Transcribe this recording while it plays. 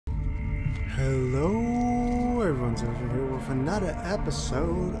Hello, everyone's over here with another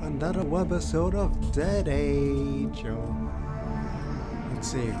webisode of Dead Age.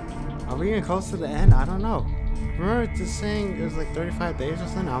 Let's see, are we getting close to the end? I don't know. Remember just saying it was like 35 days or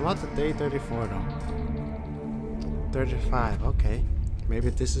something? I'm about to day 34 though. 35, okay.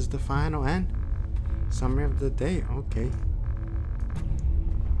 Maybe this is the final end? Summary of the day, okay.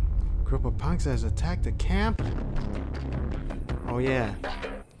 Group of punks has attacked the camp. Oh yeah.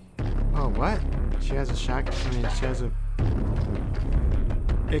 Oh, what? She has a shotgun. I mean, she has a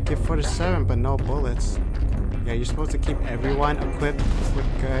AK-47, but no bullets. Yeah, you're supposed to keep everyone equipped with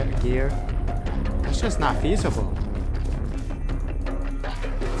good gear. That's just not feasible.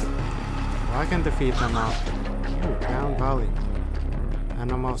 Well, I can defeat them out. Ooh, ground volley. That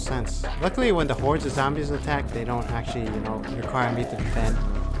no more sense. Luckily, when the hordes of zombies attack, they don't actually, require me to defend.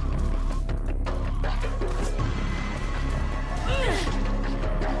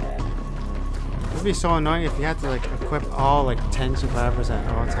 It'd be so annoying if you had to equip all 10 survivors at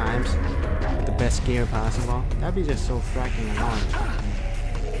all times with the best gear possible. That'd be just so fracking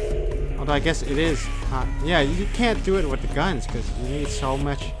annoying. Although I guess it is yeah, you can't do it with the guns because you need so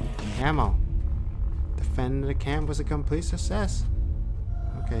much ammo. Defending the camp was a complete success.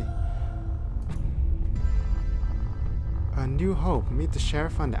 Okay. A New Hope. Meet the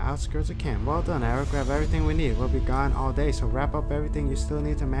sheriff on the outskirts of camp. Well done, Eric. Grab everything we need. We'll be gone all day, so wrap up everything you still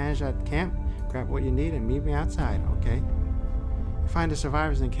need to manage at camp. Grab what you need and meet me outside, okay? You find the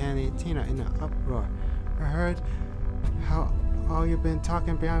survivors in Cantina in an uproar. I heard how all you've been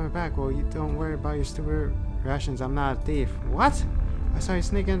talking behind my back. Well, you don't worry about your stupid rations. I'm not a thief. What? I saw you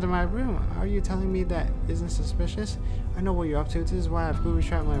sneak into my room. Are you telling me that isn't suspicious? I know what you're up to. This is why I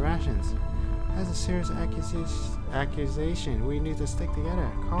booby-trapped my rations. That's a serious accusation. We need to stick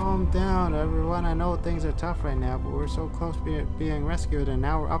together. Calm down, everyone. I know things are tough right now, but we're so close being rescued, and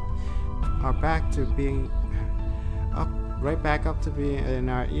now we're right back up to being in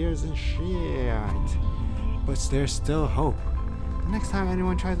our ears and shit. But there's still hope. The next time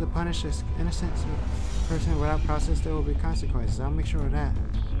anyone tries to punish this innocent person without process, there will be consequences. I'll make sure of that.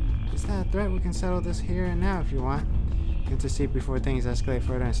 Is that a threat? We can settle this here and now if you want. Intercede before things escalate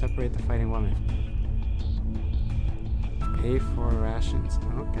further and separate the fighting women. Pay for rations.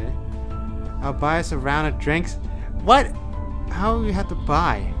 Okay. I'll buy us a round of drinks. What? How do you have to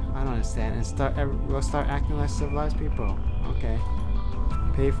buy? I don't understand. And we'll start acting like civilized people. Okay.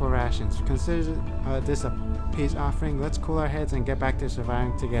 Pay for rations. Consider this a peace offering. Let's cool our heads and get back to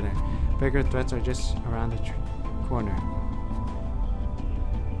surviving together. Bigger threats are just around the corner.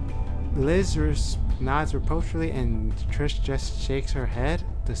 Liz nods reproachfully and Trish just shakes her head.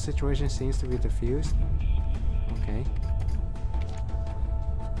 The situation seems to be diffused. Okay.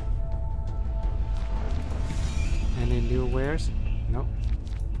 Any new wares? Nope.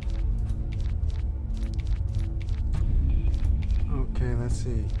 Okay, let's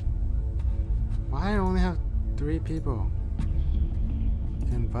see. Why I only have 3 people?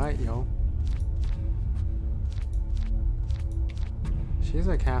 Invite, yo. She's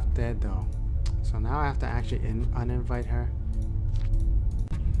like half dead though. So now I have to actually uninvite her.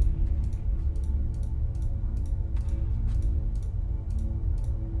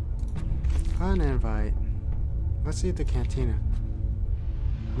 Uninvite. Let's see the cantina.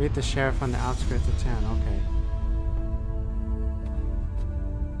 Meet the sheriff on the outskirts of town. Okay.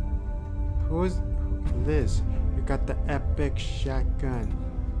 Who's Liz? You got the epic shotgun.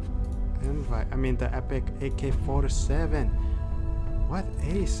 Invite. I mean the epic AK-47. What?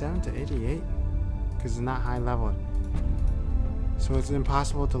 87 to 88? Because it's not high leveled. So it's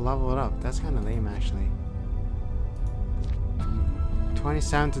impossible to level it up. That's kind of lame actually.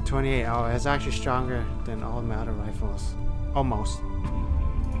 27 to 28. Oh, it's actually stronger than all my other rifles. Almost.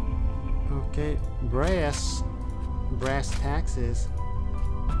 Okay. Brass taxes.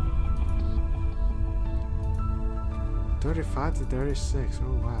 35 to 36.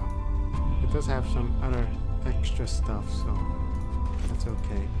 Oh wow. It does have some other extra stuff, so that's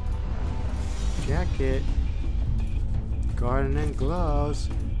okay. Jacket, gardening gloves,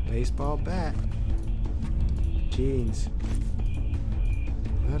 baseball bat, jeans,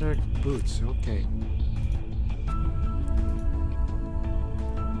 leather boots. Okay.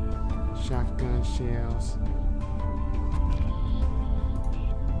 Shotgun shells.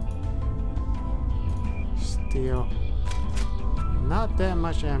 Steel. Not that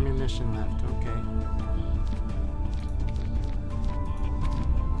much ammunition left. Okay.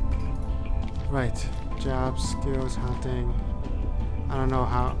 Right. Jobs, skills, hunting. I don't know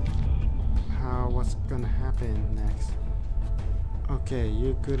what's gonna happen next. Okay,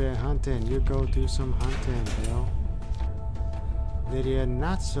 you're good at hunting. You go do some hunting, Bill. Lydia,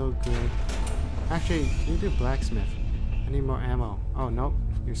 not so good. Actually, you do blacksmith. I need more ammo. Oh, nope.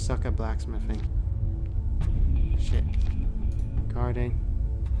 You suck at blacksmithing. Shit. Guarding.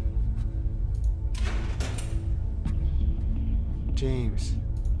 James,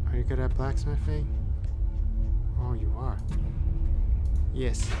 are you good at blacksmithing? Oh, you are.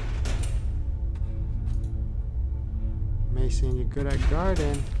 Yes. Mason, you're good at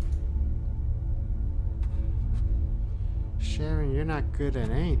garden. Sharon, you're not good at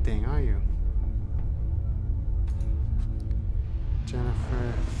anything, are you?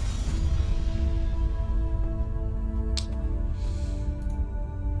 Jennifer.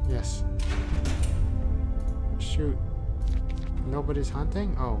 Yes. Shoot. Nobody's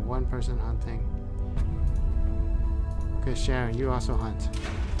hunting? Oh, one person hunting. Okay, Sharon, you also hunt.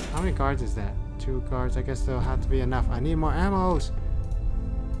 How many guards is that? 2 guards. I guess there'll have to be enough. I need more ammos.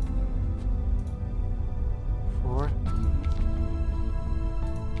 4.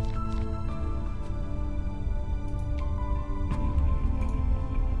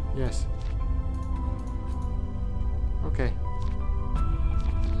 Yes. Okay.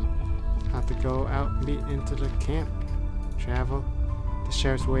 Have to go out, meet into the camp. Travel. The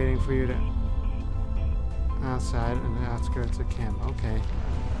sheriff's waiting for you to outside in the outskirts of camp. Okay.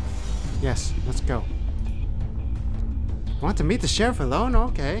 Yes, let's go. Want to meet the sheriff alone?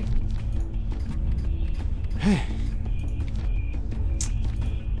 Okay. Hey.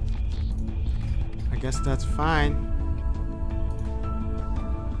 I guess that's fine.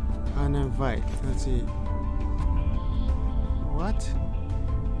 Uninvite. Let's see. What?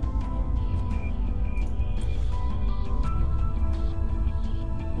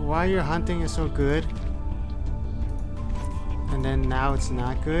 Why your hunting is so good? And then now it's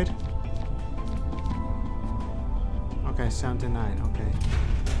not good? Okay, 7 to 9, okay.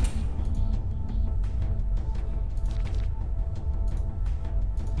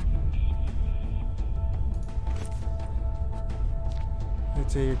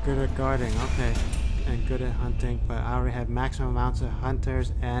 Let's say you're good at guarding, okay. And good at hunting, but I already have maximum amounts of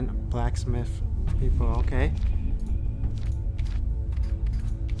hunters and blacksmith people, okay.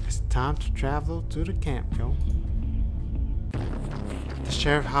 It's time to travel to the camp, yo. The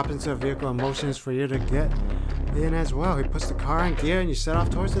sheriff hops into a vehicle and motions for you to get in as well. He puts the car in gear and you set off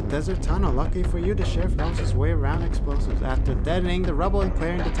towards the desert tunnel. Lucky for you, the sheriff knows his way around explosives. After detonating the rubble and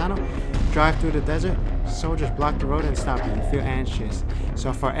clearing the tunnel, you drive through the desert. Soldiers block the road and stop you. You feel anxious.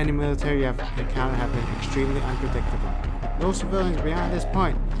 So far, any military you have encountered have been extremely unpredictable. No civilians beyond this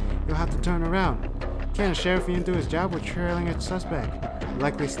point. You'll have to turn around. Can a sheriff even do his job with trailing a suspect?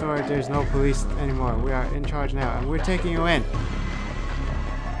 Likely story, there's no police anymore. We are in charge now, and we're taking you in.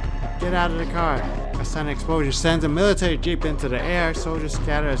 Get out of the car. A sudden explosion sends a military jeep into the air. Soldiers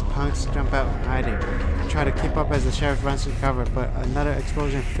scatter as punks jump out hiding. Try to keep up as the sheriff runs to cover, but another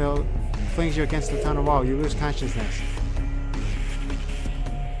explosion flings you against the tunnel wall. You lose consciousness.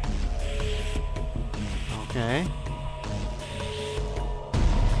 Okay.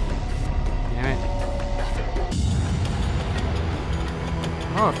 Damn it.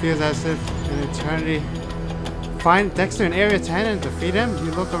 Oh, it feels as if an eternity. Find Dexter in Area 10 and defeat him.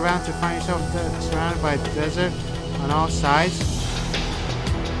 You look around to find yourself surrounded by desert on all sides.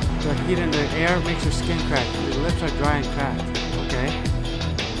 The heat in the air makes your skin crack. Your lips are dry and cracked. Okay.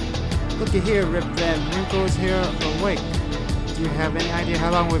 Looky here, Rip Van. Wrinkles here awake. Do you have any idea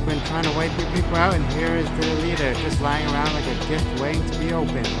how long we've been trying to wake you people out? And here is the leader, just lying around like a gift waiting to be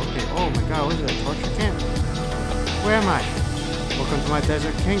opened. Okay. Oh my god, what is it? A torture camp? Where am I? Welcome to my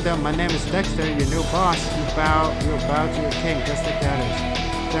desert kingdom. My name is Dexter, your new boss. You bow to your king, just like the others.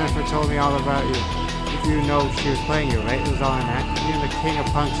 Jennifer told me all about you. If you know she was playing you, right? It was all an act. Even the king of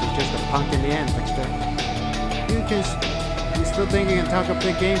punks is just a punk in the end, Dexter. You still think you can talk a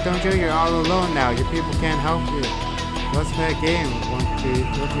big game, don't you? You're all alone now. Your people can't help you. Let's play a game. What do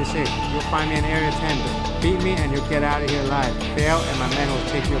you say? You'll find me in Area 10. Beat me and you'll get out of here alive. Fail and my men will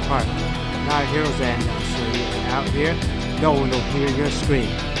take you apart. Not a hero's end, so you're out here. No one will hear your scream.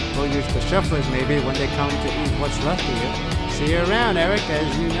 We'll use the shufflers maybe when they come to eat what's left of you. See you around, Eric. As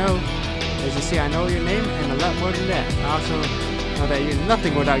you see, I know your name and a lot more than that. I also know that you're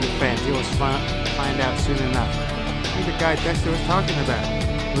nothing without your friends. You will find out soon enough. You're the guy Dexter was talking about.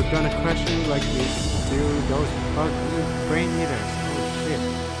 We're gonna crush you like we do those ugly brain eaters. Oh shit.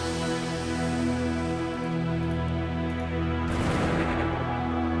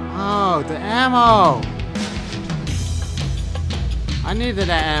 Oh, the ammo! I needed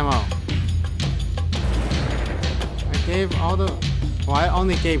that ammo. I gave all the... Well, I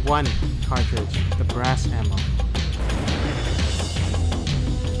only gave one cartridge. The brass ammo.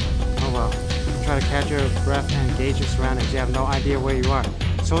 Oh well. Try to catch your breath and gauge your surroundings. You have no idea where you are.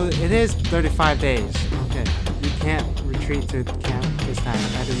 So it is 35 days. Okay. You can't retreat to camp this time.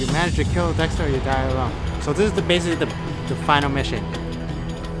 Either you manage to kill Dexter or you die alone. So this is basically the final mission.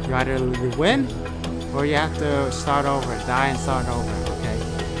 You either you win or you have to start over. Die and start over. Okay.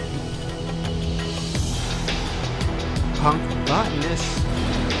 Punk botanist.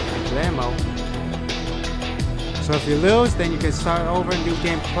 Blammo. So if you lose, then you can start over and do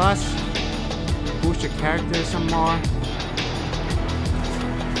game plus. Boost your character some more.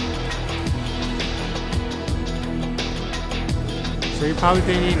 So you probably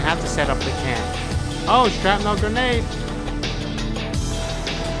didn't even have to set up the camp. Oh, shrapnel grenade!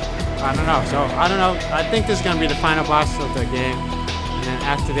 I don't know. So, I don't know. I think this is going to be the final boss of the game. And then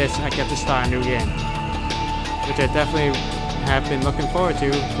after this, I get to start a new game. Which I definitely have been looking forward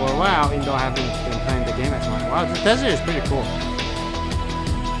to for a while, even though I haven't been playing the game as much. Wow, the desert is pretty cool.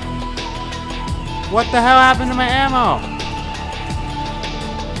 What the hell happened to my ammo?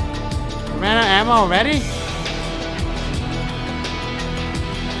 I ran out of ammo already?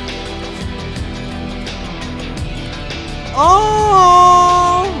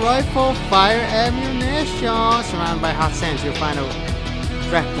 Oh! Rifle fire ammunition! Surrounded by hot sands, you'll find a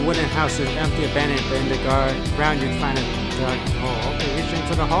wrecked wooden house is empty, abandoned, but in the ground you'll find a dug hole. Okay, reach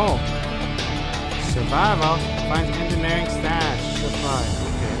into the hole. Survival. Finds engineering stash. Supply.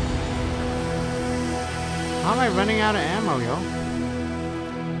 Okay. How am I running out of ammo, yo?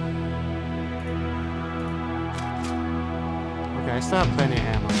 Okay, I still have plenty of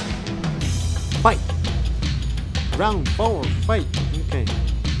ammo. Fight! Round 4, fight! Okay.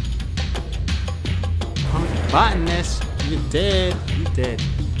 Punk botanist, you did. You did.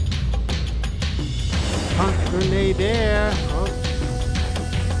 Punk grenade there. Oh.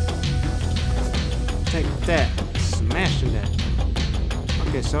 Take that. Smashing that.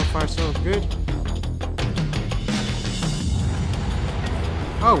 Okay, so far so good.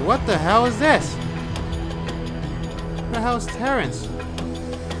 Oh, what the hell is this? What the hell is Terrence?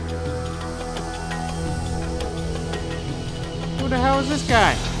 Who the hell is this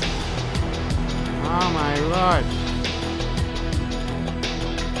guy? Oh my lord.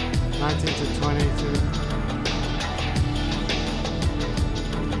 19 to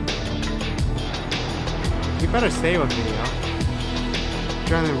 22. You better stay with me, yo.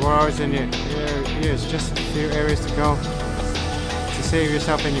 Adrenaline roars in your ears. Just a few areas to go. To save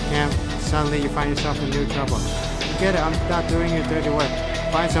yourself in your camp. Suddenly you find yourself in new trouble. Forget it, I'm not doing your dirty work.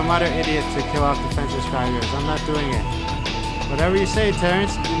 Find some other idiot to kill off defenseless fighters. I'm not doing it. Whatever you say,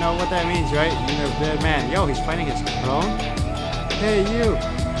 Terrence, you know what that means, right? You're a dead man. Yo, he's fighting his clone? Hey, you!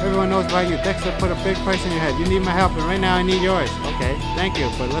 Everyone knows about you. Dexter put a big price on your head. You need my help, and right now I need yours. Okay, thank you,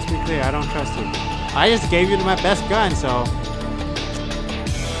 but let's be clear, I don't trust you. I just gave you my best gun, so...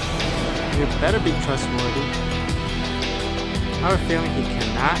 you better be trustworthy. I have a feeling he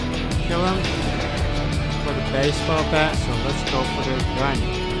cannot kill him for the baseball bat, so let's go for the gun.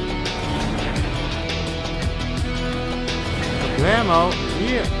 Blammo,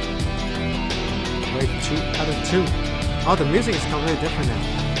 yeah. Wait, 2 out of 2. Oh, the music is completely different now.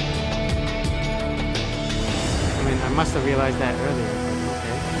 I mean, I must have realized that earlier, but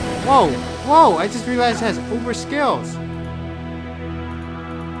okay. Whoa, whoa, I just realized it has uber skills.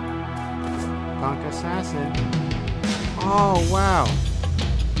 Punk assassin. Oh, wow.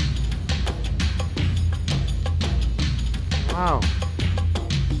 Wow.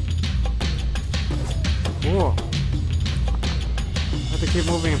 Cool. To keep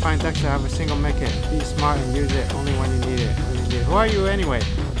moving and find Dexter, have a single medkit. Be smart and use it only when you need it. Who are you anyway?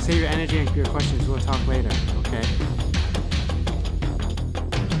 Save your energy and your questions. We'll talk later. Okay.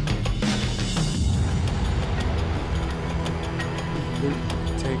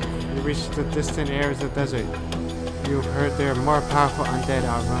 You reach the distant areas of the desert. You've heard there are more powerful undead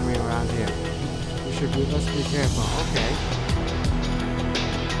out roaming around here. Let's be careful. Okay.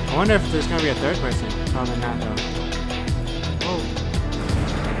 I wonder if there's gonna be a third person. Probably not though. Oh.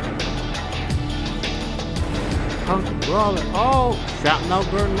 Punk brawler. Oh, shrapnel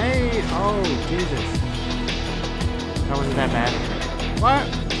grenade. Oh, Jesus. That wasn't that bad. What?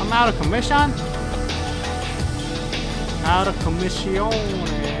 I'm out of commission? Out of commission.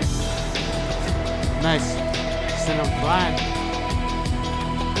 Nice. Send him flying.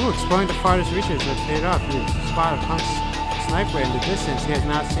 Ooh, exploring the farthest reaches that paid off. You spot a punk sniper in the distance. He has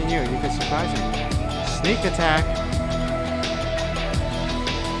not seen you. You can surprise him. Sneak attack.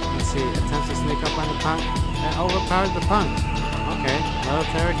 Let's see. Attempts to sneak up on the punk. And overpowered the punk. Okay,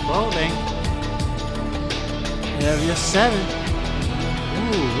 military clothing. Area 7.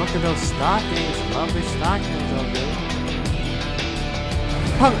 Ooh, look at those stockings. Lovely stockings over there.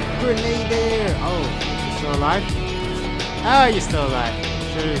 Punk grenade there. Oh, you still alive? Oh, you're still alive.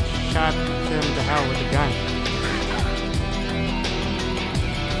 should have shot him to hell with the gun.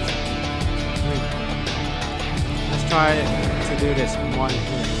 Let's try to do this in one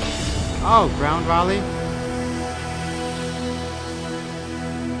hit. Oh, ground volley?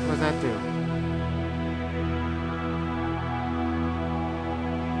 What does that do?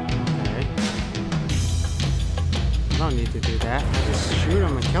 Okay. I don't need to do that. I just shoot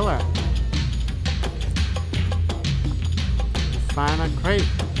him and kill her. Find a crate.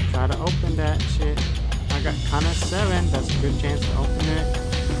 Try to open that shit. I got kinda 7. That's a good chance to open it.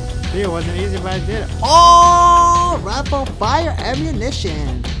 See, it wasn't easy, but I did it. Oh, rifle fire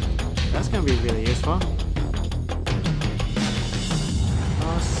ammunition. That's gonna be really useful.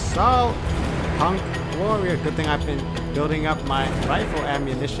 Assault, punk warrior. Good thing I've been building up my rifle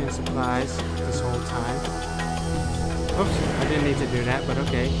ammunition supplies this whole time. Oops, I didn't need to do that, but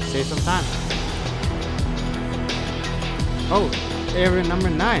okay, save some time. Oh, area number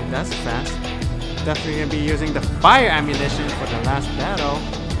 9. That's fast. Definitely gonna be using the fire ammunition for the last battle.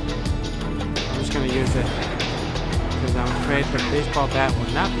 I'm just gonna use it because I'm afraid the baseball bat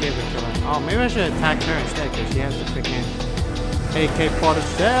will not be able to kill her. Oh, maybe I should attack her instead because she has the freaking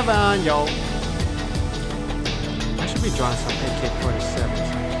AK-47, yo. I should be drawing some AK-47s.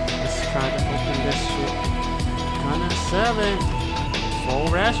 Let's try to open this shit. Gunner 7. Full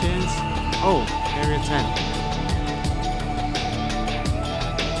rations. Oh, area 10.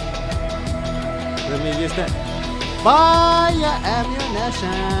 Let me use that fire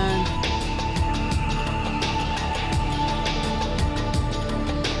ammunition.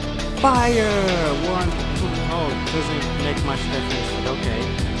 Fire! 1, 2. Oh, it doesn't make much difference, but okay.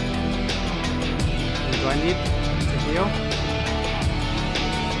 Do I need to heal?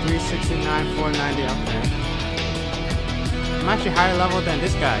 369, 490, okay. I'm actually higher level than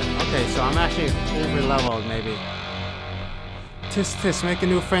this guy. Okay, so I'm actually over leveled maybe. Tisk, making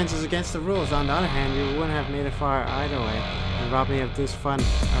new friends is against the rules. On the other hand, you wouldn't have made it far either way and robbed me of this fun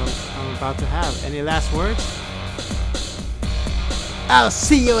I'm about to have. Any last words? I'll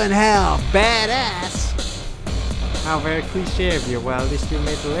see you in hell, badass. How very cliche of you. Well, at least you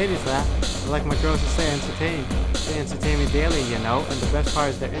made the ladies laugh. Like my girls to say, entertain. They entertain me daily, you know. And the best part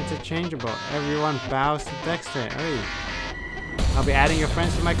is they're interchangeable. Everyone bows to Dexter. Hey. I'll be adding your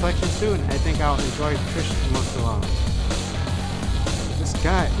friends to my collection soon. I think I'll enjoy Trish most of all. This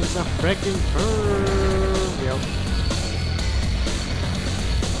guy is a freaking perv. Yep.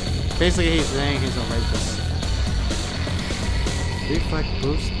 Basically, he's saying he's a rapist. Reflect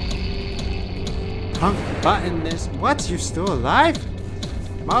boost. Punk button this. What? You still alive?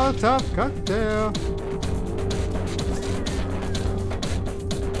 Molotov cocktail.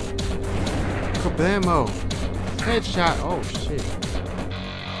 Kablamo. Headshot. Oh shit.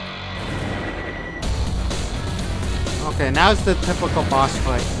 Okay, now it's the typical boss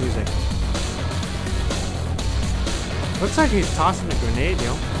fight music. Looks like he's tossing a grenade,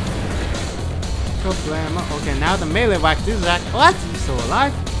 yo. Kablamo. Okay, now the melee whack. This is like, what? You still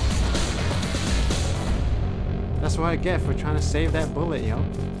alive? That's what I get for trying to save that bullet, yo.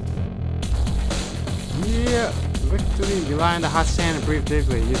 Yeah, victory. You lie in the hot sand and breathe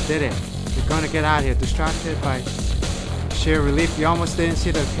deeply. You did it. You're gonna get out of here. Distracted by sheer relief, you almost didn't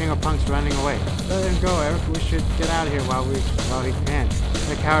see the king of punks running away. Let him go, Eric. We should get out of here while he can.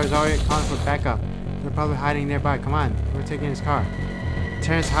 The coward is already calling for backup. They're probably hiding nearby. Come on, we're taking his car.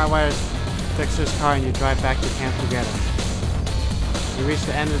 Terrence hotwires Dexter's car and you drive back to camp together. You reach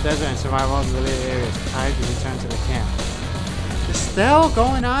the end of the desert and survive all the related areas. Time to return to the camp. Is still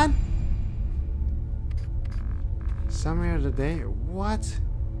going on? Summary of the day? What?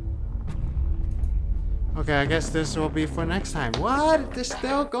 Okay, I guess this will be for next time. What? They're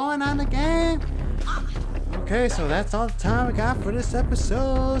still going on the game? Okay, so that's all the time we got for this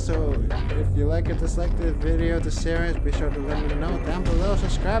episode. So if you like or dislike the video, the series, be sure to let me know down below.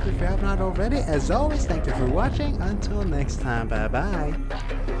 Subscribe if you have not already. As always, thank you for watching. Until next time, bye bye.